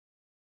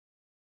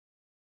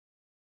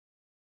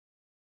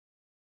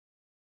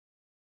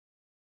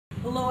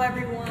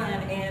everyone,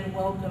 and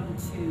welcome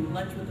to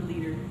Lunch with the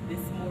Leader. This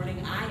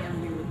morning, I am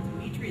here with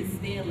Dimitrious,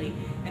 Stanley,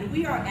 and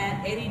we are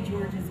at Eddie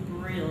George's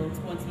Grill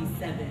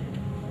 27.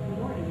 Good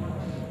morning.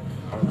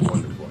 I'm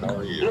wonderful. How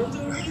are you? I'm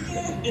doing pretty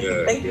good.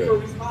 Good, Thank you good. for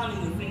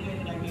responding the same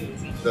way that I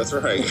gave. That's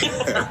right.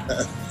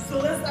 So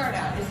let's start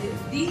out. Is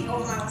it the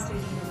Ohio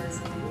State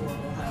University or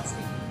Ohio State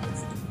University?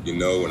 You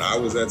know, when I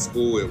was at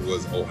school, it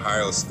was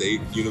Ohio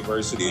State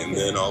University, and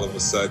then all of a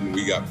sudden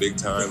we got big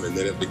time, and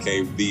then it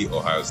became the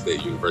Ohio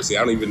State University.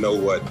 I don't even know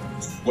what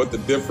the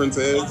difference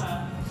is.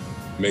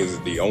 Maybe it's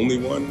the only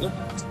one.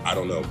 I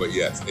don't know, but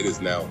yes, it is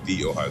now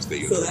the Ohio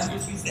State University. So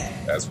that's what you say?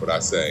 That's what I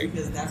say.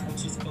 Because that's what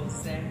you're supposed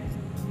to say?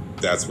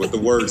 That's what the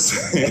words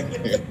say.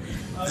 Okay,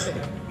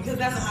 because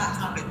that's a hot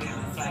topic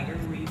now. It's like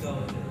everywhere you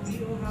go,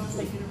 the Ohio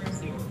State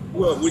University or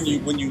Well,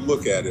 when you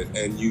look at it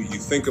and you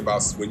think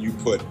about when you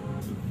put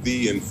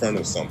the in front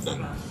of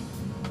something,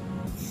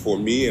 for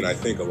me and I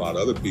think a lot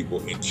of other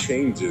people, it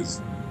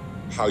changes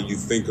how you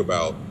think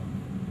about,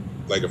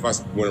 like if I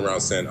went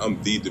around saying,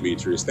 I'm the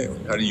Dimitrious Stanley,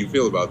 how do you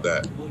feel about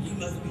that? Well, you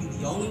must be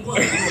the only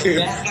one.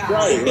 That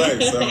guy.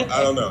 Right. So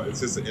I don't know. It's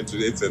just it's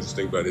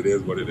interesting, but it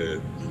is what it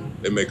is.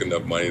 They make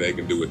enough money, they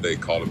can do what they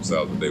call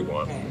themselves what they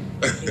want.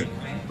 Okay.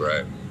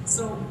 Right.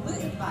 So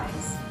what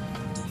advice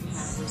do you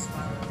have for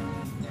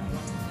aspiring that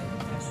want to play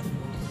professional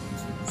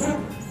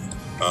sports?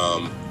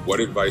 What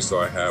advice do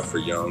I have for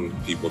young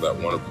people that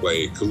want to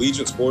play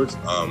collegiate sports?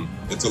 Or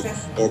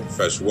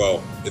professional.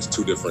 Well, it's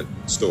two different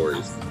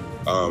stories.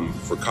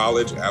 For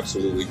college,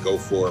 absolutely go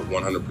for it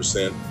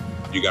 100%.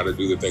 You got to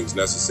do the things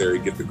necessary,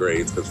 get the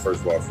grades, because first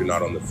of all, if you're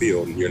not on the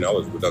field and you're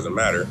ineligible, it doesn't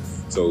matter.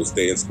 So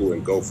stay in school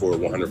and go for it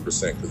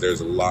 100%, because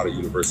there's a lot of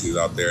universities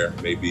out there,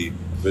 maybe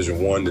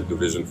Division I to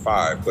Division V,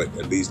 but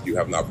at least you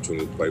have an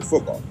opportunity to play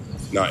football.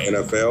 Now,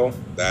 NFL,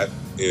 that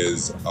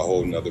is a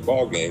whole nother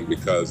ball game,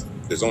 because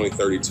there's only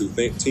 32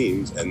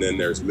 teams, and then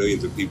there's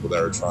millions of people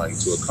that are trying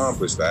to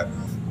accomplish that.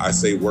 I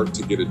say work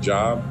to get a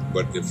job,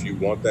 but if you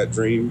want that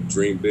dream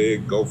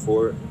big, go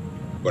for it,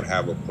 but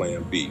have a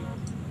plan B.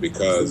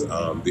 Because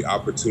the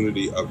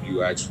opportunity of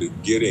you actually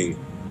getting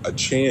a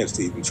chance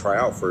to even try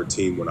out for a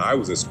team when I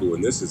was in school,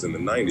 and this is in the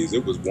 90s,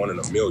 it was 1 in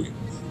a million.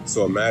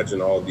 So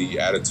imagine all the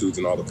attitudes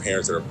and all the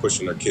parents that are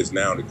pushing their kids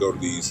now to go to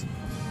these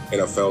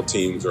NFL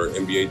teams or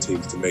NBA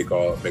teams to make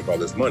all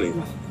this money.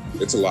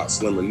 It's a lot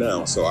slimmer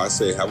now. So I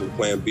say have a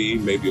plan B,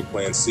 maybe a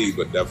plan C,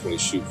 but definitely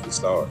shoot for the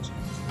stars.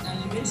 Now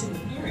you mentioned the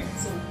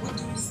parents. So what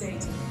do you say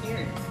to the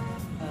parents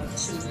of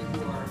children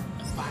who are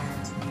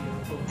aspiring to be a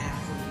pro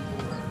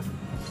athlete or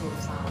total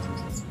talent?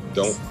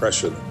 Don't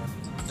pressure them,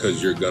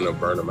 because you're gonna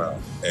burn them out.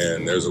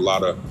 And there's a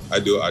lot of, I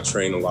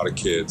train a lot of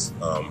kids.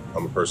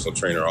 I'm a personal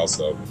trainer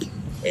also.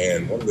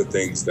 And one of the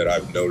things that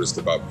I've noticed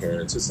about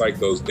parents, it's like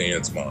those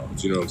dance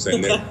moms, you know what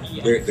I'm saying?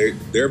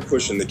 They're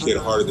pushing the kid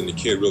harder than the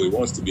kid really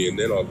wants to be. And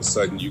then all of a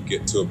sudden you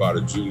get to about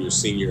a junior and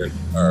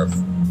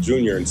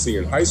senior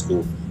in high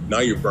school. Now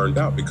you're burned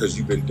out because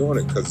you've been doing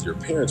it because your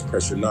parents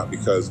pressure, not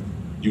because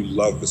you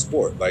love the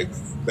sport. Like,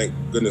 thank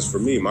goodness for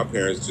me, my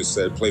parents just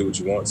said, play what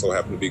you want. So I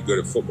happened to be good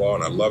at football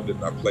and I loved it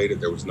and I played it.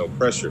 There was no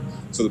pressure.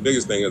 So the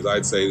biggest thing is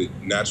I'd say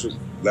naturally,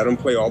 let them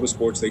play all the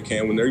sports they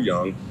can when they're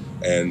young,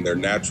 and their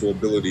natural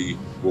ability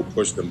will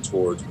push them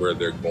towards where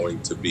they're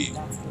going to be.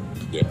 That's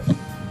good. Yeah.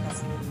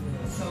 That's really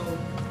good. So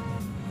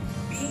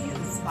being in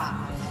the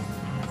spotlight as an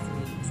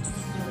athlete, do you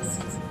feel a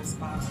sense of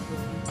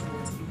responsibility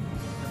towards people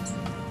who look up to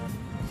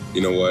you?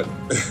 You know what?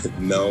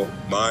 No,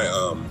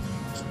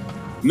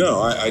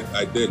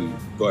 I didn't.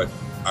 But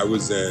I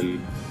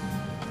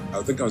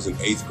think I was in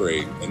 8th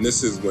grade, and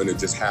this is when it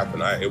just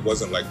happened. It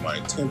wasn't like my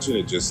intention.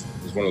 It just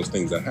was one of those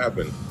things that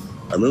happened.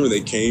 I remember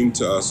they came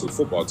to us, the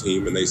football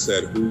team, and they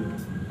said who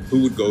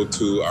would go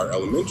to our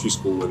elementary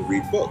school and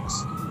read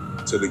books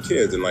to the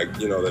kids. And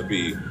there'd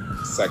be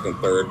 2nd,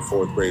 3rd,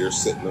 4th graders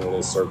sitting in a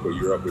little circle,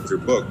 you're up with your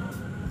book.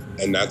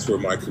 And that's where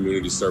my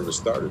community service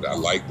started. I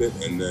liked it,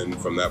 and then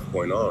from that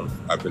point on,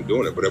 I've been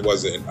doing it. But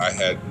I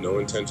had no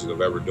intention of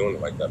ever doing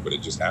it like that, but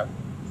it just happened.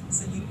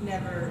 So you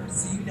never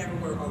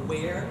were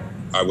aware?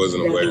 I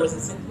wasn't aware. It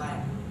wasn't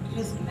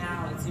because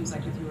now it seems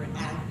like if you're an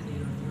athlete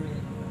or you're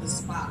in the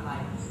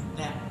spotlight,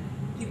 that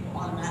people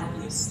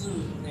automatically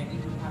assume that you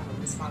have a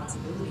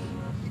responsibility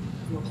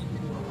for people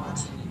who are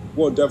watching you.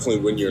 Well,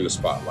 definitely when you're in the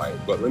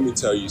spotlight. But let me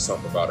tell you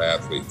something about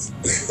athletes.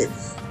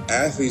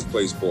 Athletes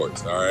play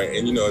sports, all right?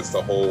 And it's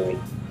the whole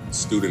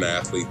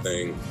student-athlete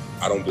thing.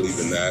 I don't believe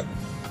in that.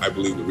 I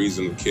believe the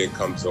reason the kid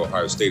comes to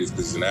Ohio State is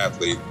because he's an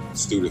athlete,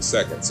 student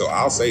second. So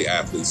I'll say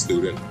athlete,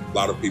 student. A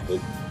lot of people,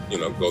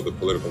 go the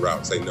political route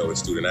and say, no,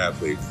 it's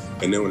student-athlete.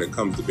 And then when it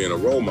comes to being a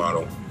role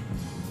model,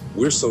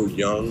 we're so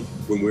young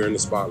when we're in the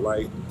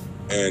spotlight.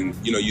 And,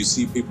 you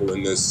see people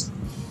in this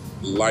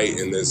light,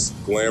 in this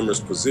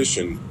glamorous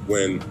position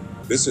when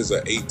this is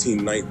an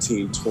 18,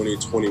 19, 20,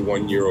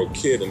 21-year-old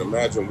kid. And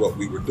imagine what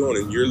we were doing.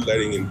 And you're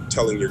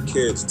telling your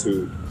kids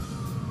to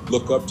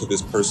look up to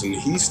this person.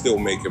 He's still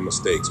making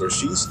mistakes or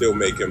she's still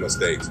making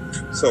mistakes.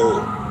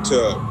 So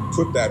to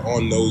put that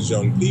on those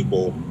young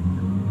people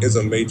is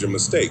a major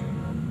mistake.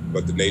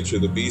 But the nature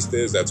of the beast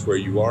is that's where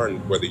you are,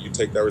 and whether you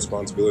take that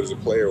responsibility as a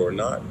player or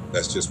not,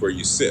 that's just where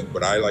you sit.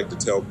 But I like to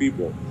tell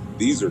people,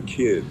 these are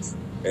kids,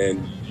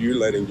 and you're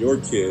letting your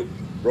kid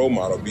role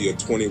model be a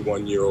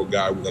 21-year-old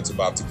guy that's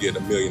about to get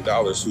 $1 million,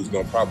 who's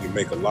going to probably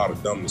make a lot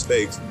of dumb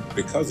mistakes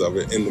because of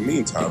it in the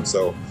meantime.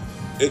 So,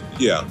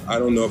 I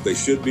don't know if they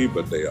should be,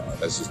 but they are.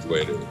 That's just the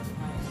way it is.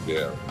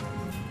 Yeah.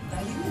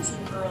 Now, you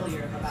mentioned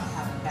earlier about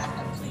having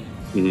backup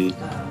plans. Mm-hmm.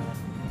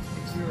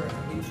 If you're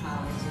in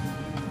college and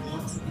you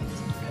want to be this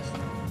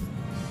professional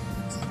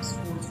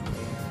sports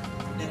player,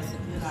 that it's a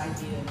good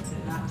idea to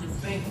not just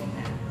bank on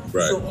that.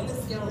 Right. So on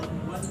a scale of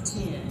 1 to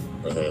 10,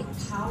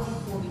 how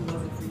important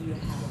was it for you to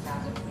have a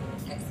backup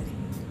plan exiting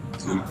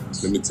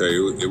college? Let me tell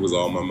you, it was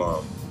all my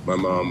mom. My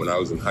mom, when I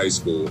was in high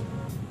school,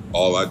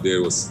 all I did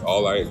was,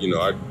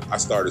 I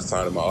started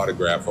signing my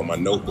autograph on my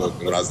notebook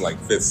when I was like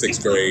 5th,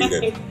 6th grade,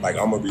 and like,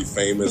 I'm gonna be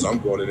famous, I'm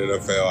going to the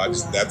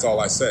NFL. That's all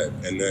I said.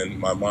 And then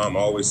my mom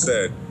always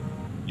said,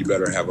 you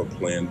better have a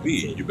plan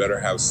B. You better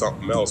have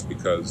something else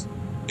because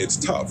it's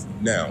tough.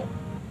 Now,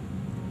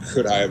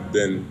 could I have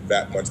been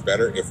that much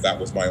better if that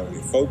was my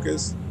only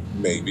focus?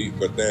 Maybe.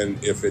 But then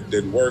if it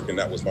didn't work and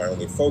that was my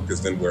only focus,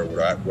 then where would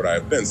I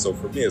have been? So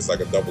for me, it's like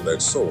a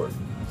double-edged sword.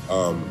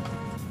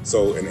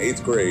 So in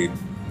 8th grade,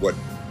 what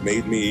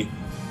made me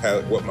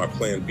have what my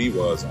plan B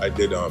was, I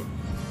did,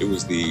 it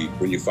was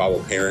when you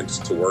follow parents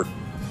to work,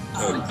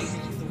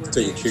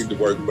 take your kid to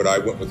work, but I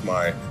went with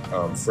my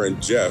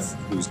friend Jeff,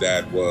 whose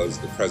dad was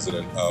the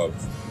president of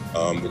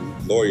the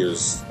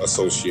Lawyers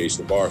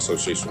Association, the Bar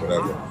Association,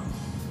 whatever.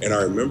 And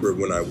I remember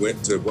when I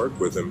went to work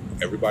with him,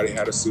 everybody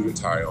had a suit and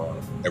tie on.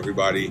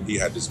 He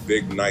had this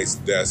big, nice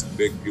desk,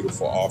 big,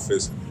 beautiful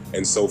office.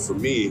 And so for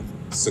me,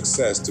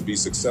 to be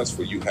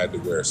successful, you had to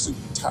wear a suit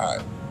and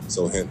tie.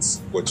 So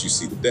hence what you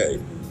see today.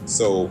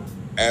 So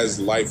as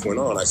life went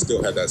on, I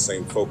still had that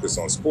same focus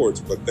on sports,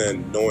 but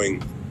then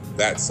knowing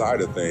that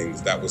side of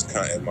things, that was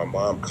and my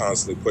mom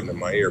constantly putting in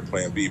my ear,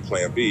 plan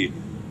B,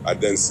 I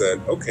then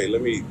said, okay,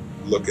 let me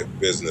look at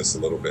business a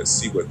little bit,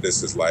 see what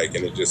this is like.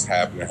 And it just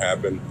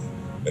happened.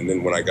 And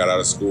then when I got out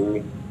of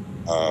school,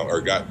 or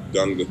got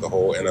done with the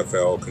whole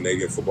NFL,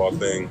 Canadian football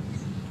thing,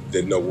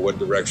 didn't know what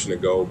direction to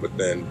go, but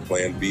then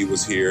plan B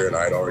was here, and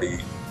I'd already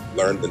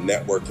learned the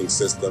networking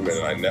system, and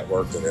I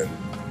networked, and then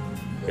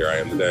here I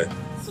am today.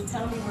 So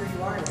tell me where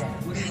you are today.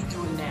 What are you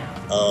doing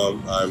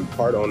now? I'm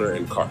part owner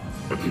in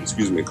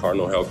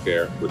Cardinal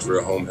Healthcare, which we're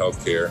a home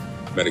healthcare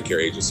Medicare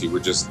agency. We're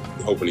just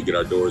hoping to get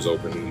our doors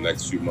open in the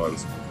next few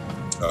months.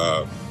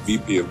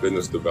 VP of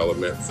Business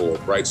Development for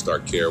Bright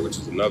Start Care, which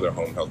is another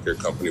home healthcare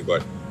company,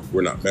 but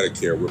we're not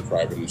Medicare, we're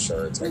private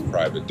insurance and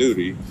private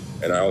duty.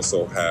 And I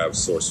also have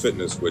Source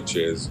Fitness, which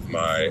is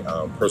my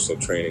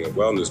personal training and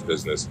wellness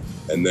business.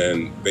 And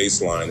then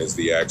Baseline is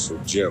the actual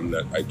gym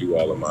that I do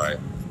all of my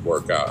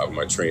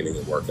my training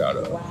and workout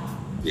of. Wow.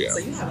 Yeah. So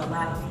you have a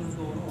lot of things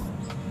going on.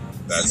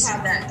 You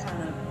have that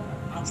kind of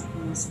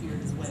entrepreneur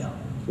spirit as well.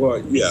 Well,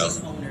 yeah.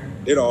 Business owner.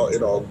 It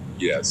all,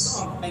 yes.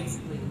 So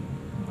basically,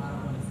 I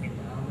don't want to say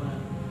that. I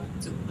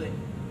want to put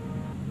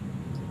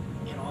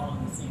it all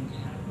in the same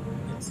category.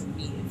 But to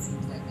me, it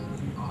seems like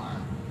you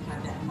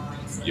have that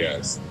mindset.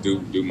 Yes.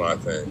 Do my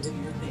thing. Do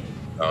your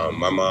thing.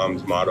 My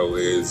mom's motto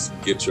is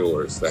 "Get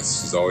yours."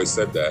 She's always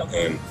said that,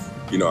 Okay. and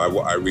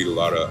I read a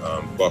lot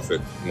of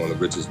Buffett, one of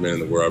the richest men in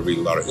the world. I read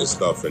a lot of his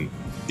stuff, and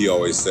he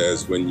always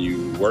says, when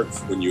you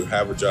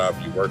have a job,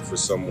 you work for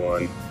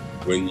someone.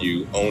 When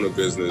you own a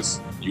business,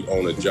 you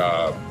own a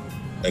job,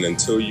 and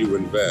until you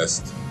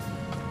invest,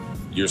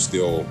 you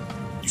still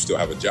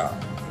have a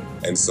job.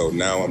 And so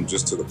now I'm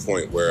just to the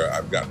point where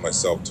I've got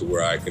myself to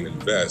where I can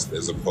invest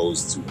as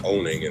opposed to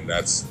owning, and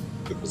that's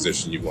the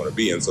position you want to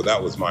be in. So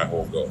that was my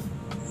whole goal.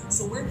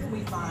 So where can we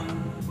find you?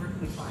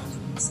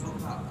 You spoke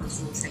about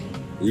personal training.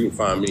 You can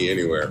find me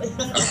anywhere.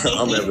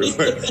 I'm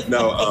everywhere.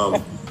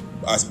 No,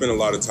 I spend a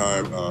lot of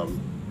time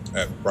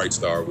at Bright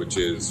Star, which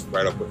is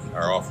right up with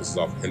our office is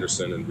off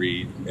Henderson and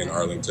Reed in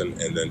Arlington,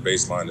 and then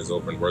Baseline is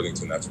over in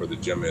Worthington. That's where the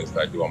gym is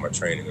that I do all my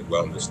training and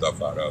wellness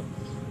stuff out of.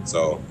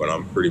 So, but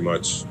I'm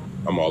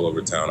all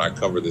over town. I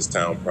cover this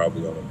town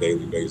probably on a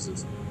daily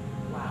basis.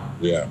 Wow.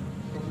 Yeah.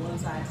 From one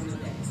side to the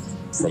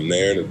next. From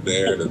there to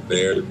there to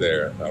there to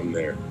there. I'm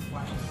there.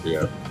 Wow.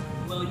 Yeah.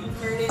 Well, you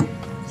heard it.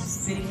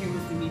 Sitting here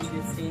with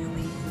Dimitrious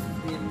Stanley.